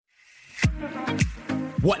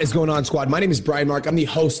What is going on, squad? My name is Brian Mark. I'm the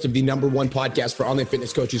host of the #1 podcast for online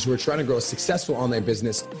fitness coaches who are trying to grow a successful online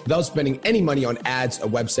business without spending any money on ads, a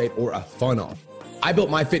website, or a funnel. I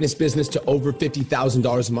built my fitness business to over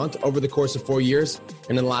 $50,000 a month over the course of 4 years.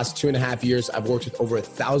 And in the last 2.5 years, I've worked with over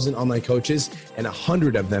 1,000 online coaches and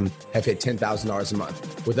 100 of them have hit $10,000 a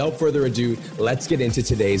month. Without further ado, let's get into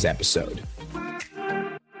today's episode.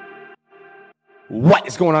 What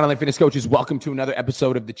is going on, online fitness coaches? Welcome to another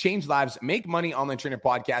episode of the Change Lives, Make Money Online Trainer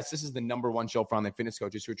podcast. This is the #1 show for online fitness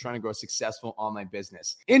coaches who are trying to grow a successful online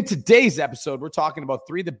business. In today's episode, we're talking about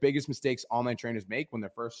 3 of the biggest mistakes online trainers make when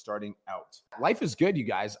they're first starting out. Life is good, you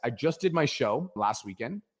guys. I just did my show last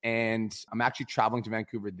weekend, and I'm actually traveling to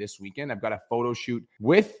Vancouver this weekend. I've got a photo shoot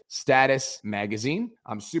with Status Magazine.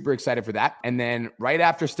 I'm super excited for that. And then right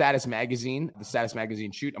after Status Magazine, the Status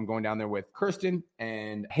Magazine shoot, I'm going down there with Kirsten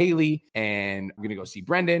and Haley, and I'm going to go see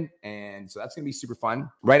Brendan. And so that's going to be super fun.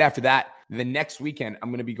 Right after that, the next weekend, I'm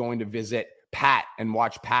going to be going to visit Pat and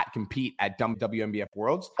watch Pat compete at WNBF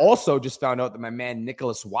Worlds. Also just found out that my man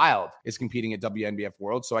Nicholas Wilde is competing at WNBF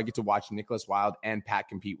Worlds. So I get to watch Nicholas Wilde and Pat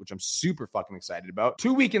compete, which I'm super fucking excited about.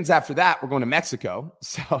 2 weekends after that, we're going to Mexico.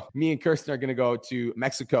 So me and Kirsten are going to go to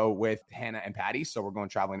Mexico with Hannah and Patty. So we're going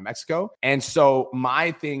traveling to Mexico. And so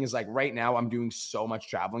my thing is, like, right now I'm doing so much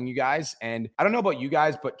traveling, you guys. And I don't know about you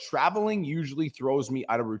guys, but traveling usually throws me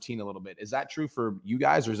out of routine a little bit. Is that true for you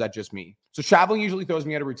guys, or is that just me? So traveling usually throws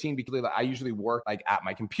me out of routine because I usually work like at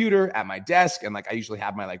my computer, at my desk, and like I usually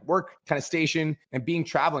have my like work kind of station. And being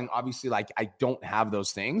traveling, obviously, like I don't have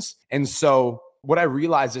those things. And so what I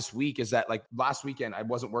realized this week is that, like, last weekend, I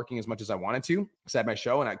wasn't working as much as I wanted to because I had my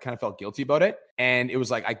show and I kind of felt guilty about it. And it was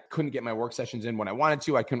like, I couldn't get my work sessions in when I wanted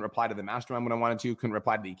to. I couldn't reply to the mastermind when I wanted to, couldn't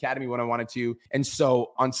reply to the academy when I wanted to. And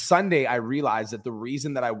so on Sunday, I realized that the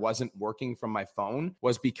reason that I wasn't working from my phone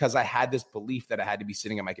was because I had this belief that I had to be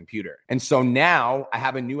sitting at my computer. And so now I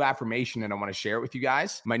have a new affirmation and I want to share it with you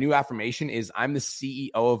guys. My new affirmation is I'm the CEO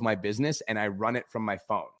of my business and I run it from my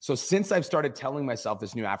phone. So since I've started telling myself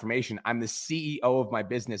this new affirmation, I'm the CEO of my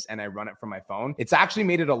business and I run it from my phone, it's actually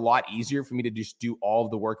made it a lot easier for me to just do all of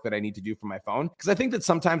the work that I need to do from my phone. Because I think that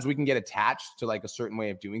sometimes we can get attached to like a certain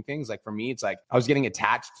way of doing things. Like for me, it's like I was getting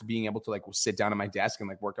attached to being able to like sit down at my desk and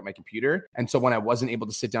like work at my computer. And so when I wasn't able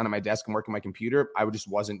to sit down at my desk and work at my computer, I just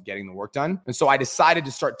wasn't getting the work done. And so I decided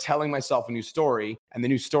to start telling myself a new story. And the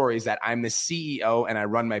new story is that I'm the CEO and I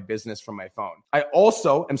run my business from my phone. I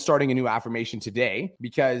also am starting a new affirmation today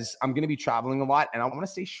because I'm going to be traveling a lot and I want to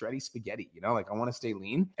stay shreddy spaghetti, like I want to stay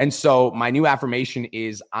lean. And so my new affirmation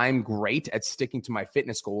is I'm great at sticking to my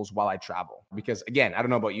fitness goals while I travel. Because again, I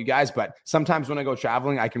don't know about you guys, but sometimes when I go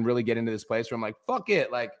traveling, I can really get into this place where I'm like, fuck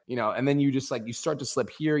it. Like, and then you just like, you start to slip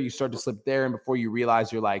here, you start to slip there. And before you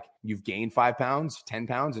realize you're like, you've gained 5 pounds, 10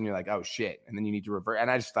 pounds, and you're like, oh shit. And then you need to revert.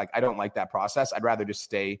 And I just like, I don't like that process. I'd rather just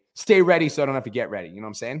stay ready so I don't have to get ready. You know what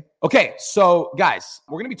I'm saying? Okay. So guys,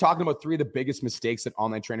 we're going to be talking about 3 of the biggest mistakes that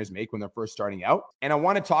online trainers make when they're first starting out. And I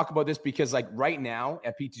want to talk about this because like right now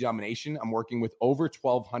at PT Domination, I'm working with over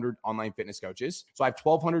 1,200 online fitness coaches. So I have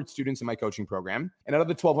 1,200 students in my coaching program. And out of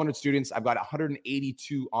the 1,200 students, I've got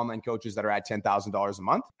 182 online coaches that are at $10,000 a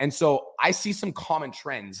month. And so I see some common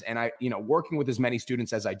trends. And I, working with as many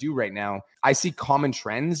students as I do right now, I see common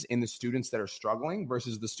trends in the students that are struggling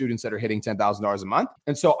versus the students that are hitting $10,000 a month.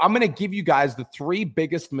 And so I'm going to give you guys the 3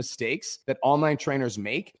 biggest mistakes that online trainers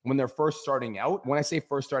make when they're first starting out. When I say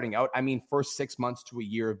first starting out, I mean first 6 months to a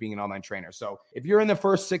year of being an online trainer. So if you're in the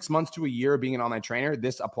first 6 months to a year of being an online trainer,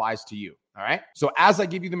 this applies to you. All right. So as I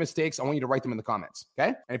give you the mistakes, I want you to write them in the comments.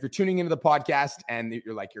 Okay. And if you're tuning into the podcast and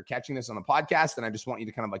you're catching this on the podcast, then I just want you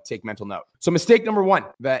to kind of like take mental note. So mistake number 1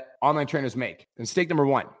 that online trainers make, mistake number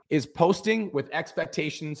 1 is posting with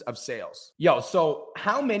expectations of sales. So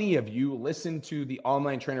how many of you listen to the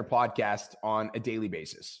Online Trainer podcast on a daily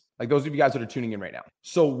basis? Like those of you guys that are tuning in right now.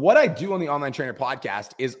 So what I do on the Online Trainer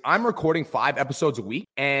podcast is I'm recording 5 episodes a week.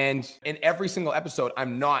 And in every single episode,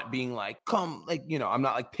 I'm not being like, I'm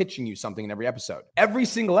not like pitching you something in every episode. Every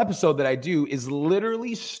single episode that I do is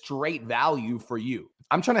literally straight value for you.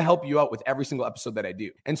 I'm trying to help you out with every single episode that I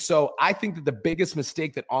do. And so I think that the biggest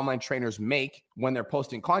mistake that online trainers make when they're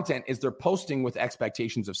posting content is they're posting with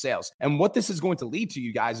expectations of sales. And what this is going to lead to,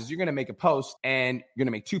 you guys, is you're going to make a post and you're going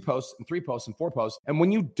to make 2 posts and 3 posts and 4 posts. And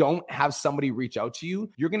when you don't have somebody reach out to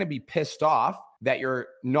you, you're going to be pissed off that you're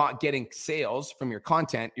not getting sales from your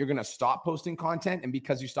content. You're going to stop posting content. And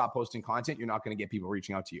because you stop posting content, you're not going to get people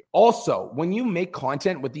reaching out to you. Also, when you make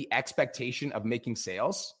content with the expectation of making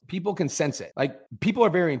sales, people can sense it. Like, people are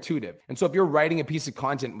very intuitive. And so if you're writing a piece of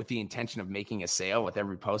content with the intention of making a sale with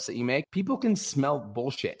every post that you make, people can smell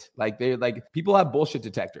bullshit. Like people have bullshit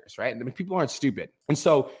detectors, right? I mean, people aren't stupid. And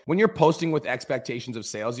so when you're posting with expectations of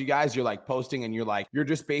sales, you guys, you're like posting and you're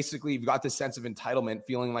just basically, you've got this sense of entitlement,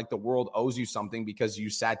 feeling like the world owes you something because you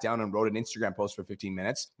sat down and wrote an Instagram post for 15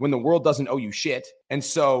 minutes when the world doesn't owe you shit. And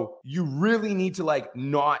so you really need to like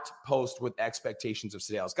not post with expectations of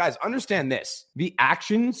sales. Guys, understand this. The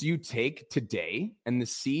actions you take today and the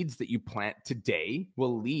seeds that you plant today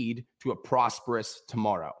will lead to a prosperous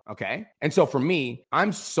tomorrow. Okay. And so for me,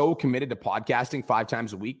 I'm so committed to podcasting 5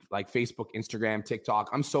 times a week, like Facebook, Instagram, TikTok.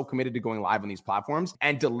 I'm so committed to going live on these platforms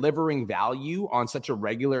and delivering value on such a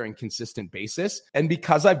regular and consistent basis. And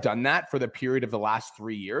because I've done that for the period of the last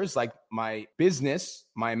 3 years, like my business,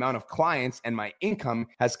 my amount of clients and my income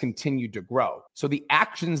has continued to grow. So the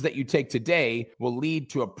actions that you take today will lead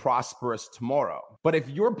to a prosperous tomorrow. But if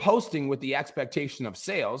you're posting with the expectation of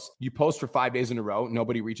sales, you post for 5 days in a row,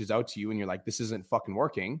 nobody reaches out to you and you're like, this isn't fucking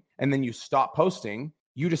working. And then you stop posting,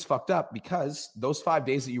 you just fucked up because those 5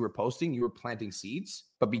 days that you were posting, you were planting seeds.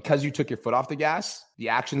 But because you took your foot off the gas, the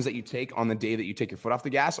actions that you take on the day that you take your foot off the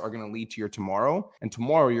gas are going to lead to your tomorrow. And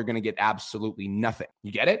tomorrow you're going to get absolutely nothing.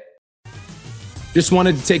 You get it? Just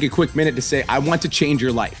wanted to take a quick minute to say, I want to change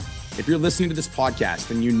your life. If you're listening to this podcast,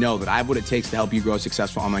 then you know that I have what it takes to help you grow a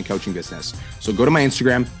successful online coaching business. So go to my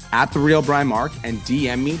Instagram @TheRealBrianMark and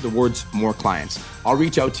DM me the words more clients. I'll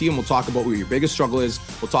reach out to you and we'll talk about what your biggest struggle is.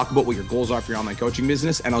 We'll talk about what your goals are for your online coaching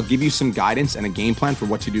business, and I'll give you some guidance and a game plan for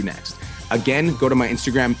what to do next. Again, go to my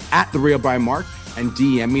Instagram @TheRealBrianMark and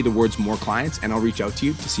DM me the words more clients, and I'll reach out to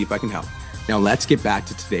you to see if I can help. Now let's get back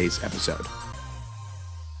to today's episode.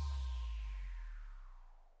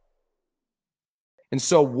 And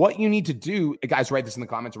so what you need to do, guys, write this in the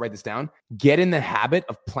comments or write this down, get in the habit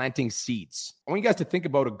of planting seeds. I want you guys to think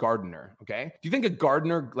about a gardener, okay? Do you think a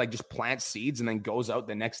gardener like just plants seeds and then goes out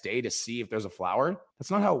the next day to see if there's a flower? That's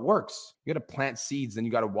not how it works. You got to plant seeds, then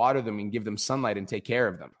you got to water them and give them sunlight and take care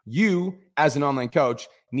of them. You, as an online coach,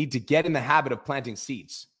 need to get in the habit of planting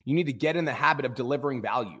seeds. You need to get in the habit of delivering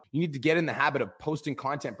value. You need to get in the habit of posting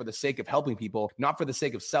content for the sake of helping people, not for the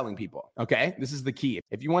sake of selling people. Okay? This is the key.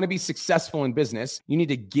 If you want to be successful in business, you need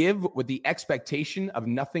to give with the expectation of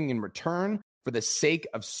nothing in return for the sake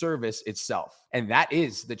of service itself. And that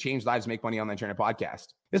is the Change Lives, Make Money Online Trainer podcast.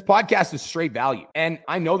 This podcast is straight value. And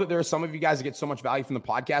I know that there are some of you guys that get so much value from the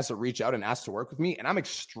podcast that reach out and ask to work with me. And I'm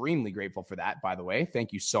extremely grateful for that, by the way.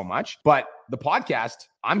 Thank you so much. But the podcast,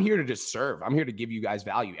 I'm here to just serve. I'm here to give you guys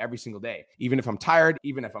value every single day. Even if I'm tired,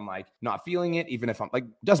 even if I'm like not feeling it, even if I'm like,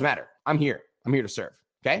 doesn't matter. I'm here to serve.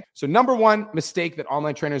 Okay. So number one mistake that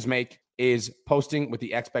online trainers make is posting with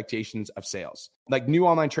the expectations of sales. Like new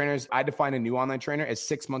online trainers, I define a new online trainer as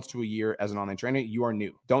 6 months to a year as an online trainer. You are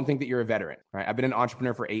new. Don't think that you're a veteran, right? I've been an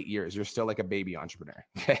entrepreneur for 8 years. You're still like a baby entrepreneur.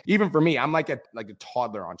 Okay. Even for me, I'm like a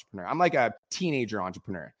toddler entrepreneur. I'm like a teenager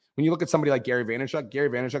entrepreneur. When you look at somebody like Gary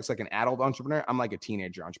Vaynerchuk's like an adult entrepreneur. I'm like a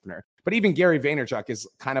teenager entrepreneur. But even Gary Vaynerchuk is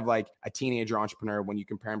kind of like a teenager entrepreneur when you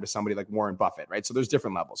compare him to somebody like Warren Buffett, right? So there's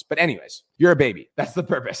different levels. But anyways, you're a baby. That's the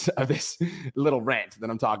purpose of this little rant that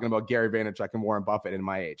I'm talking about Gary Vaynerchuk and Warren Buffett in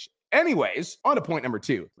my age. Anyways, on to point number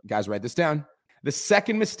 2. Guys, write this down. The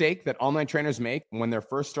second mistake that online trainers make when they're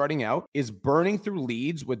first starting out is burning through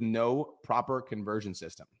leads with no proper conversion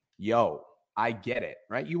system. Yo, I get it,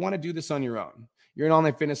 right? You want to do this on your own. You're an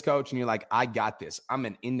online fitness coach and you're like, I got this. I'm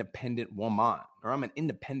an independent woman or I'm an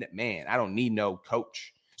independent man. I don't need no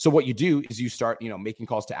coach. So what you do is you start, making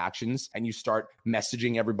calls to actions and you start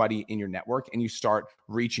messaging everybody in your network and you start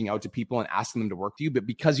reaching out to people and asking them to work with you. But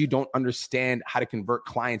because you don't understand how to convert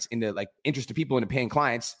clients into like interested people into paying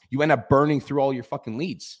clients, you end up burning through all your fucking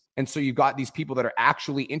leads. And so you've got these people that are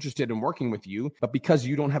actually interested in working with you, but because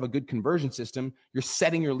you don't have a good conversion system, you're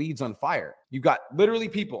setting your leads on fire. You've got literally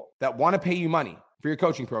people that want to pay you money for your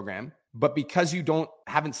coaching program, but because you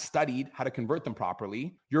haven't studied how to convert them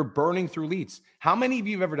properly, you're burning through leads. How many of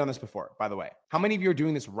you have ever done this before, by the way? How many of you are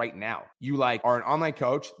doing this right now? You are an online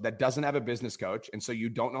coach that doesn't have a business coach. And so you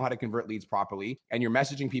don't know how to convert leads properly. And you're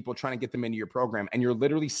messaging people trying to get them into your program. And you're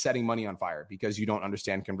literally setting money on fire because you don't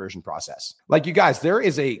understand conversion process. Like you guys, there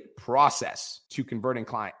is a process to converting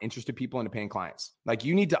interested people into paying clients. Like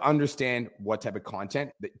you need to understand what type of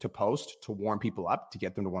content to post to warm people up, to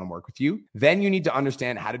get them to want to work with you. Then you need to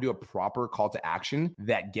understand how to do a proper call to action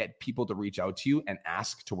that get people to reach out to you and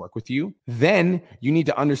ask to work with you. Then you need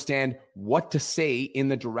to understand what to say in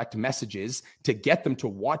the direct messages to get them to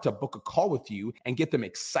want to book a call with you and get them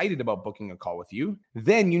excited about booking a call with you.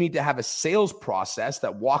 Then you need to have a sales process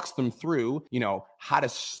that walks them through, how to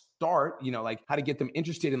start, like how to get them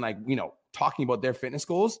interested in talking about their fitness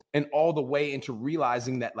goals and all the way into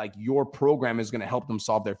realizing that like your program is going to help them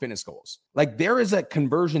solve their fitness goals. Like there is a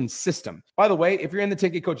conversion system. By the way, if you're in the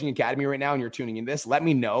 10K Coaching Academy right now and you're tuning in this, let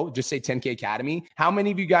me know. Just say 10K Academy. How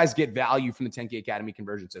many of you guys get value from the 10K Academy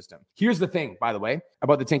conversion system? Here's the thing, by the way,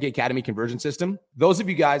 about the 10K Academy conversion system. Those of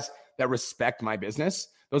you guys that respect my business,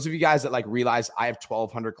 those of you guys that like realize I have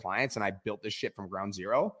 1,200 clients and I built this shit from ground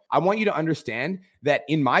zero, I want you to understand that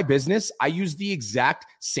in my business, I use the exact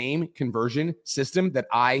same conversion system that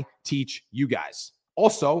I teach you guys.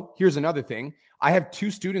 Also, here's another thing. I have 2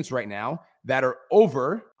 students right now that are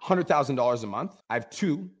over $100,000 a month. I have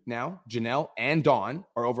 2 now, Janelle and Dawn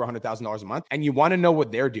are over $100,000 a month. And you want to know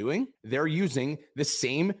what they're doing? They're using the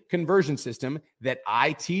same conversion system that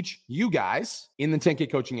I teach you guys in the 10K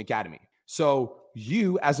Coaching Academy. So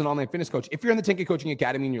you as an online fitness coach, if you're in the 10K Coaching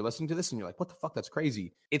Academy and you're listening to this and you're like, what the fuck, that's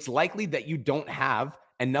crazy. It's likely that you don't have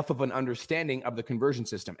enough of an understanding of the conversion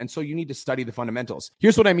system. And so you need to study the fundamentals.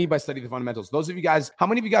 Here's what I mean by study the fundamentals. Those of you guys, how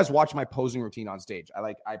many of you guys watch my posing routine on stage?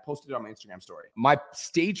 I posted it on my Instagram story. My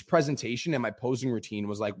stage presentation and my posing routine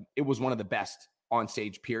was like, it was one of the best on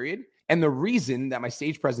stage, period. And the reason that my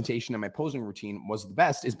stage presentation and my posing routine was the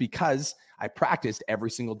best is because I practiced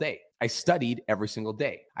every single day. I studied every single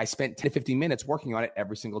day. I spent 10 to 15 minutes working on it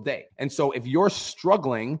every single day. And so if you're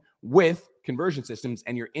struggling with conversion systems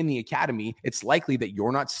and you're in the academy, it's likely that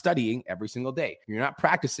you're not studying every single day. You're not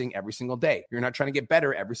practicing every single day. You're not trying to get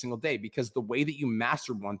better every single day, because the way that you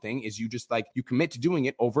master one thing is you just like, you commit to doing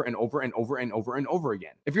it over and over and over and over and over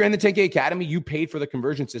again. If you're in the 10K Academy, you paid for the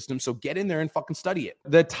conversion system. So get in there and fucking study it.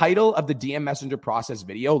 The title of the DM Messenger process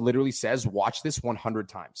video literally says, watch this 100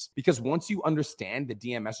 times. Because once you understand the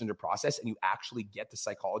DM Messenger process and you actually get the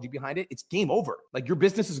psychology behind it, it's game over. Like your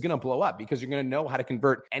business is going to blow up because you're going to know how to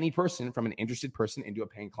convert any person from an interested person into a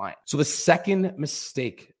paying client. So the second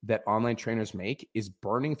mistake that online trainers make is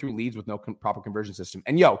burning through leads with no proper conversion system.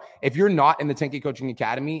 And if you're not in the 10K Coaching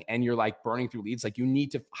Academy and you're like burning through leads, like you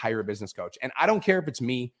need to hire a business coach. And I don't care if it's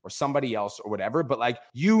me or somebody else or whatever, but like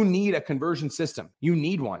you need a conversion system. You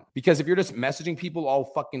need one, because if you're just messaging people all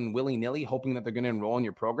fucking willy-nilly, hoping that they're going to enroll in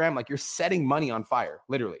your program, like you're setting money on fire.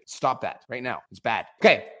 Literally. Stop that right now. It's bad.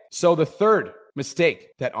 Okay. So the third mistake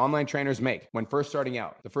that online trainers make when first starting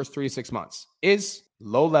out, the first 3 to 6 months, is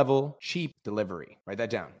low-level, cheap delivery. Write that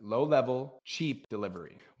down. Low-level, cheap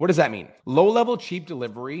delivery. What does that mean? Low-level, cheap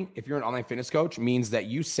delivery, if you're an online fitness coach, means that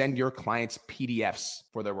you send your clients PDFs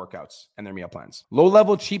for their workouts and their meal plans.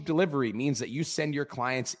 Low-level, cheap delivery means that you send your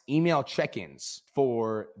clients email check-ins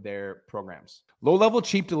for their programs. Low-level,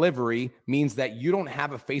 cheap delivery means that you don't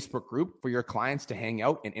have a Facebook group for your clients to hang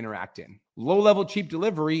out and interact in. Low-level, cheap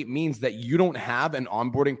delivery means that you don't have an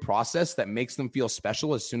onboarding process that makes them feel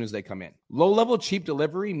special as soon as they come in. Low-level, cheap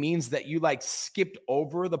delivery means that you like skipped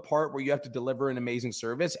over the part where you have to deliver an amazing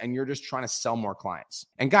service and you're just trying to sell more clients.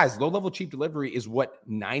 And guys, low-level, cheap delivery is what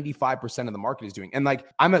 95% of the market is doing. And like,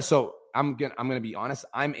 I'm gonna be honest.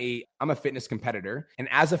 I'm a fitness competitor, and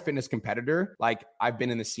as a fitness competitor, like I've been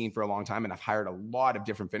in the scene for a long time, and I've hired a lot of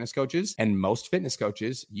different fitness coaches. And most fitness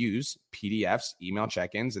coaches use PDFs, email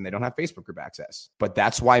check-ins, and they don't have Facebook group access. But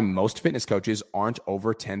that's why most fitness coaches aren't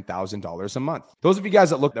over $10,000 a month. Those of you guys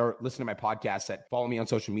that listen to my podcast, that follow me on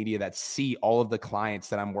social media, that see all of the clients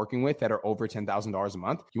that I'm working with that are over $10,000 a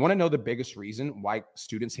month, you want to know the biggest reason why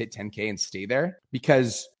students hit 10K and stay there?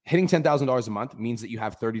 Because hitting $10,000 a month means that you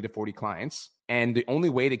have 30 to 40 clients. And the only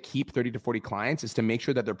way to keep 30 to 40 clients is to make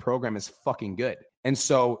sure that their program is fucking good. And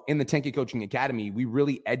so in the 10K Coaching Academy, we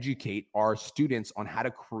really educate our students on how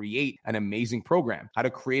to create an amazing program, how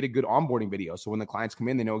to create a good onboarding video. So when the clients come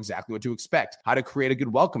in, they know exactly what to expect, how to create a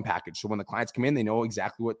good welcome package. So when the clients come in, they know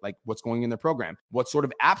exactly what's going in their program, what sort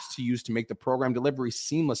of apps to use to make the program delivery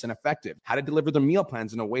seamless and effective, how to deliver their meal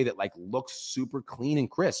plans in a way that like looks super clean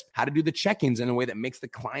and crisp, how to do the check-ins in a way that makes the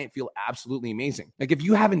client feel absolutely amazing. Like if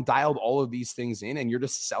you haven't dialed all of these things in and you're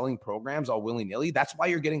just selling programs all willy-nilly, that's why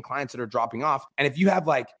you're getting clients that are dropping off. And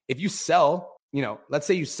if you sell, let's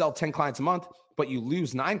say you sell 10 clients a month, but you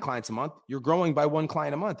lose 9 clients a month, you're growing by 1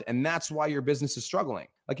 client a month. And that's why your business is struggling.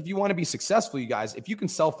 Like if you want to be successful, you guys, if you can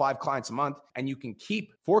sell 5 clients a month and you can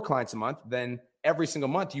keep 4 clients a month, then every single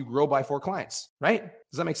month you grow by 4 clients, right?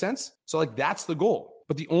 Does that make sense? So like that's the goal.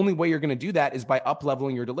 But the only way you're going to do that is by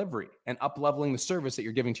up-leveling your delivery and up-leveling the service that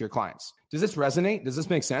you're giving to your clients. Does this resonate? Does this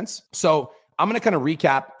make sense? So I'm going to kind of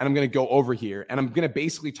recap and I'm going to go over here and I'm going to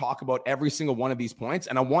basically talk about every single one of these points.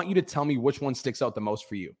 And I want you to tell me which one sticks out the most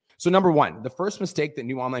for you. So number 1, the first mistake that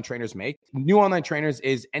new online trainers make,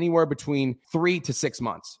 is anywhere between 3 to 6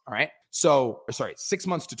 months. All right. 6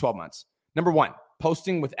 months to 12 months. Number 1,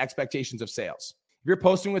 posting with expectations of sales. If you're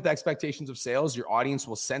posting with expectations of sales, your audience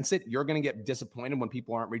will sense it. You're going to get disappointed when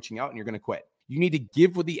people aren't reaching out and you're going to quit. You need to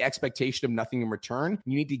give with the expectation of nothing in return.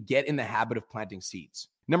 You need to get in the habit of planting seeds.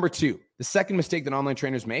 Number 2, the second mistake that online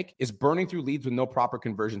trainers make is burning through leads with no proper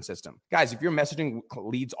conversion system. Guys, if you're messaging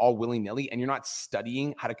leads all willy-nilly and you're not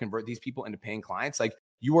studying how to convert these people into paying clients, like,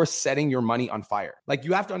 you are setting your money on fire. Like,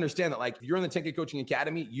 you have to understand that, like, if you're in the 10K Coaching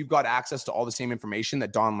Academy, you've got access to all the same information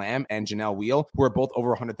that Don Lamb and Janelle Wheel, who are both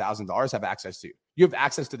over $100,000, have access to. You have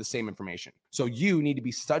access to the same information. So you need to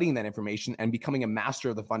be studying that information and becoming a master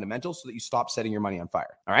of the fundamentals so that you stop setting your money on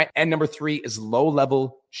fire. All right. And number 3 is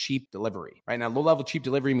low-level cheap delivery. Right now, low-level cheap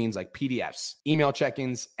delivery means like PDFs, email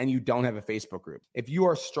check-ins, and you don't have a Facebook group. If you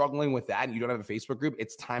are struggling with that and you don't have a Facebook group,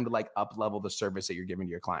 it's time to like up-level the service that you're giving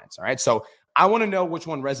to your clients. All right. So I want to know which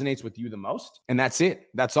one resonates with you the most. And that's it.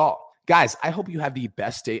 That's all. Guys, I hope you have the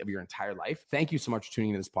best day of your entire life. Thank you so much for tuning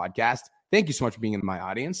into this podcast. Thank you so much for being in my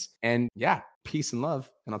audience. And yeah, peace and love.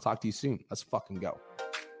 And I'll talk to you soon. Let's fucking go.